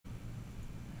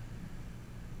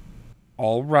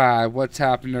Alright, what's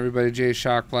happening everybody? Jay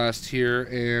Shockblast here,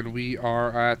 and we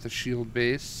are at the shield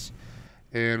base,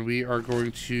 and we are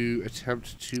going to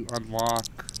attempt to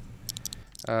unlock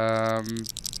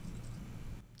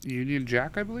Union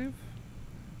Jack, I believe?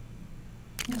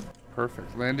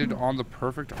 Perfect. Landed on the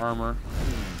perfect armor.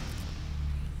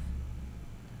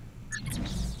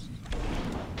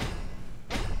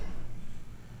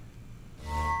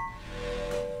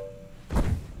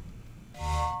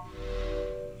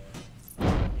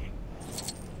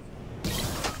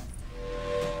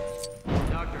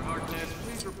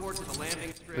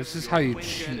 This is how you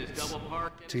cheat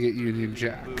to get Union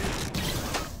Jack.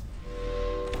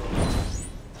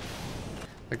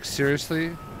 Like, seriously?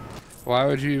 Why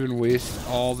would you even waste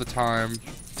all the time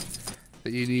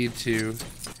that you need to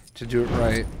do it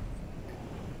right?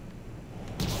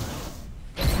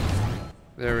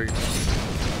 There we go.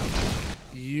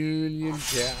 Union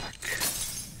Jack.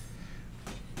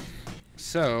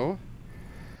 So,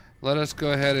 let us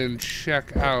go ahead and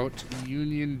check out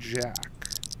Union Jack.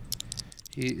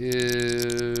 He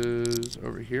is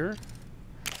over here.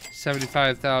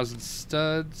 75,000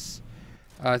 studs.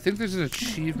 I think there's an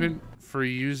achievement for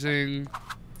using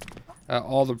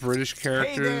all the British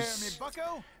characters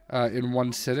in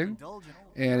one sitting.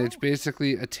 And it's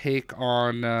basically a take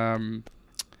on,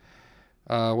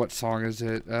 what song is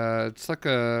it? It's like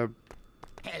a...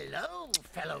 Hello,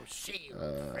 fellow shield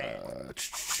friend.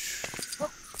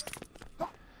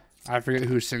 I forget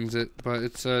who sings it, but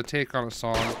it's a take on a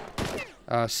song.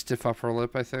 Stiff Upper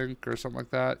Lip, I think, or something like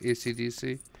that.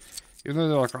 AC/DC. Even though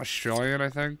they're like Australian, I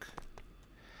think.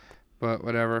 But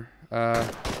whatever.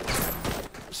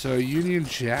 So Union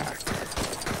Jack.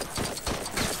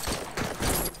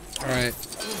 Alright.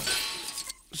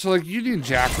 So like Union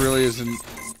Jack really isn't,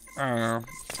 I don't know.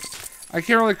 I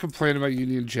can't really complain about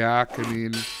Union Jack. I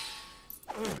mean,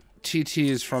 TT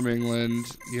is from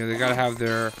England. You know, they gotta have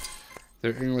their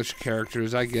English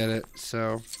characters. I get it.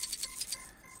 So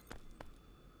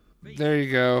there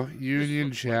you go,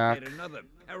 Union Jack. Another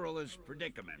perilous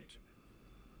predicament.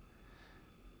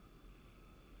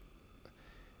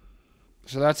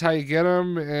 So that's how you get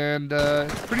them, and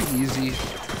it's pretty easy.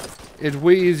 It's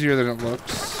way easier than it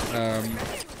looks,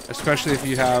 especially if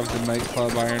you have the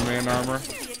Nightclub Iron Man armor.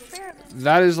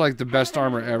 That is like the best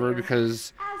armor ever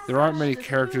because there aren't many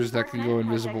characters that can go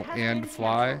invisible and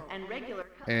fly,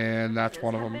 and that's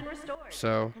one of them.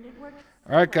 So,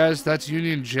 alright guys, that's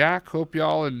Union Jack. Hope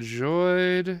y'all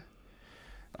enjoyed.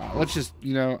 Let's just,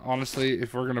 you know, honestly,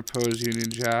 if we're going to pose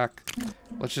Union Jack,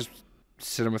 let's just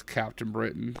sit him with Captain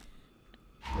Britain.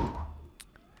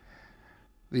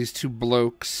 These two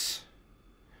blokes.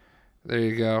 There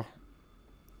you go.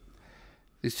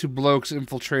 These two blokes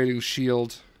infiltrating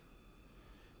S.H.I.E.L.D.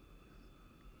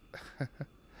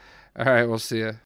 Alright, we'll see ya.